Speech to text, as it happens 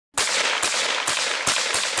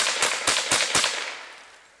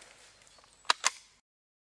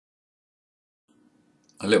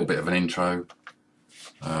a little bit of an intro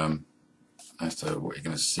as to what you're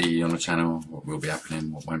going to see on the channel, what will be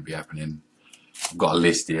happening, what won't be happening. I've got a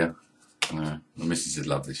list here. My missus would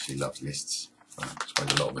love this, she loves lists. I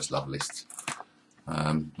suppose a lot of us love lists.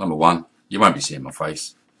 Number one, you won't be seeing my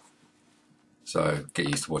face. So get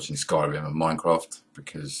used to watching Skyrim and Minecraft,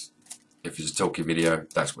 because if it's a talkie video,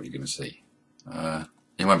 that's what you're going to see.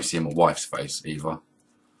 You won't be seeing my wife's face either.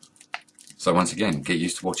 So once again, get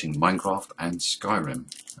used to watching Minecraft and Skyrim.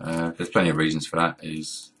 There's plenty of reasons for that.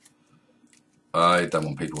 I don't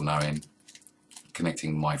want people knowing,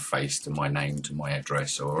 connecting my face to my name, to my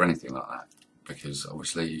address or anything like that, because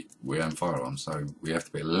obviously we own firearms, so we have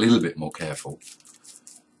to be a little bit more careful,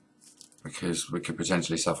 because we could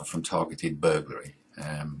potentially suffer from targeted burglary.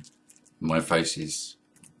 My face is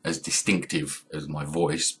as distinctive as my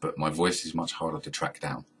voice, but my voice is much harder to track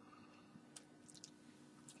down.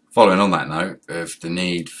 Following on that note of the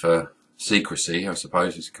need for secrecy, I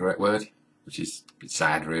suppose is the correct word, which is a bit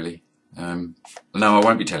sad really. No, I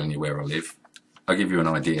won't be telling you where I live. I'll give you an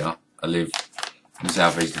idea. I live in the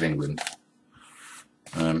southeast of England.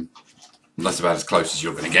 That's about as close as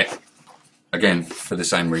you're going to get. Again, for the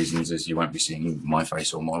same reasons as you won't be seeing my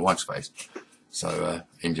face or my wife's face. So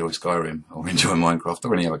enjoy Skyrim or enjoy Minecraft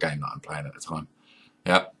or any other game that I'm playing at the time.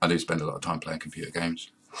 Yeah, I do spend a lot of time playing computer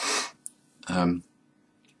games.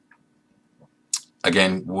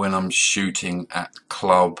 Again, when I'm shooting at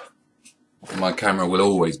club, my camera will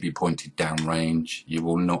always be pointed downrange. You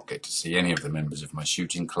will not get to see any of the members of my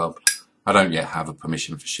shooting club. I don't yet have a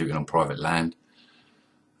permission for shooting on private land,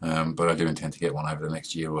 but I do intend to get one over the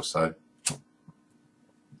next year or so.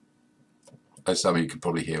 As some of you can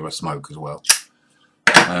probably hear, I smoke as well.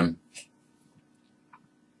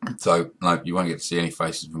 So, no, you won't get to see any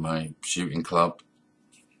faces from my shooting club.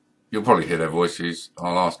 You'll probably hear their voices.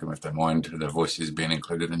 I'll ask them if they mind their voices being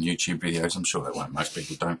included in YouTube videos. I'm sure they won't. Most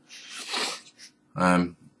people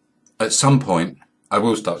don't. At some point, I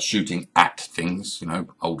will start shooting at things, you know,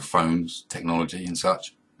 old phones, technology and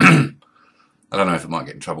such. I don't know if I might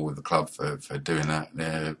get in trouble with the club for doing that.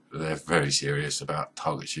 They're very serious about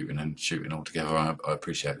target shooting and shooting altogether. I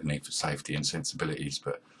appreciate the need for safety and sensibilities,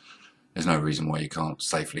 but there's no reason why you can't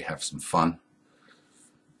safely have some fun.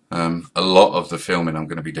 A lot of the filming I'm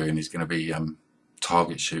going to be doing is going to be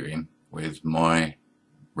target shooting with my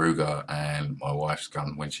Ruger and my wife's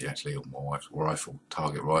gun when she actually, or my wife's rifle,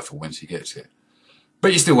 target rifle when she gets it.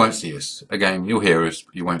 But you still won't see us. Again, you'll hear us,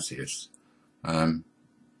 but you won't see us.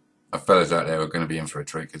 Fellas out there are going to be in for a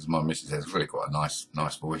treat, because my missus has really quite a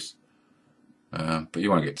nice voice. But you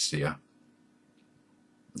won't get to see her.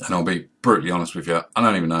 And I'll be brutally honest with you, I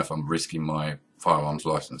don't even know if I'm risking my firearms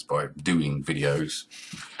license by doing videos.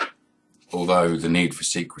 Although the need for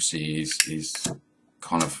secrecy is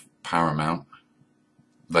kind of paramount,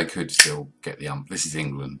 they could still get the this is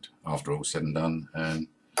England after all said and done, and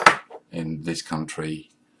in this country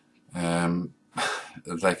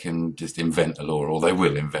they can just invent a law, or they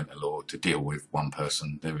will invent a law to deal with one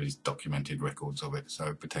person. There is documented records of it,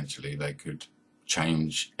 so potentially they could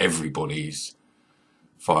change everybody's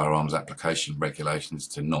firearms application regulations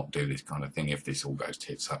to not do this kind of thing if this all goes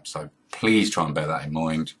tits up. So please try and bear that in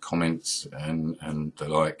mind. Comments and the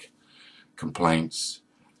like, complaints.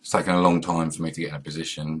 It's taken a long time for me to get in a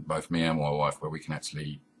position, both me and my wife, where we can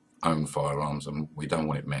actually own firearms, and we don't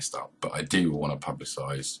want it messed up. But I do want to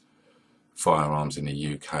publicise firearms in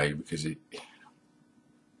the UK, because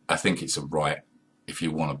I think it's a right, if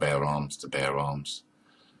you want to bear arms, to bear arms.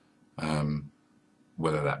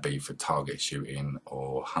 Whether that be for target shooting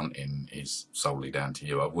or hunting is solely down to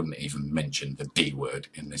you. I wouldn't even mention the D word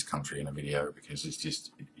in this country in a video, because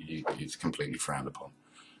it's completely frowned upon.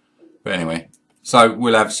 But anyway, so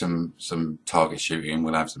we'll have some target shooting,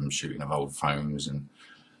 we'll have some shooting of old phones, and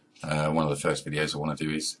one of the first videos I want to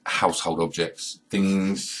do is household objects,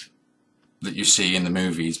 things that you see in the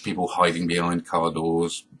movies, people hiding behind car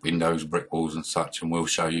doors, windows, brick walls and such, and we'll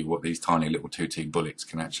show you what these tiny little 2T bullets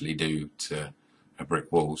can actually do to a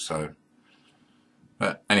brick wall. So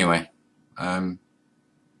but anyway,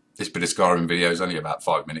 this bit of Skyrim video is only about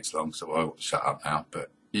 5 minutes long, so I'll shut up now, but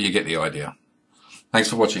you get the idea. Thanks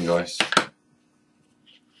for watching, guys.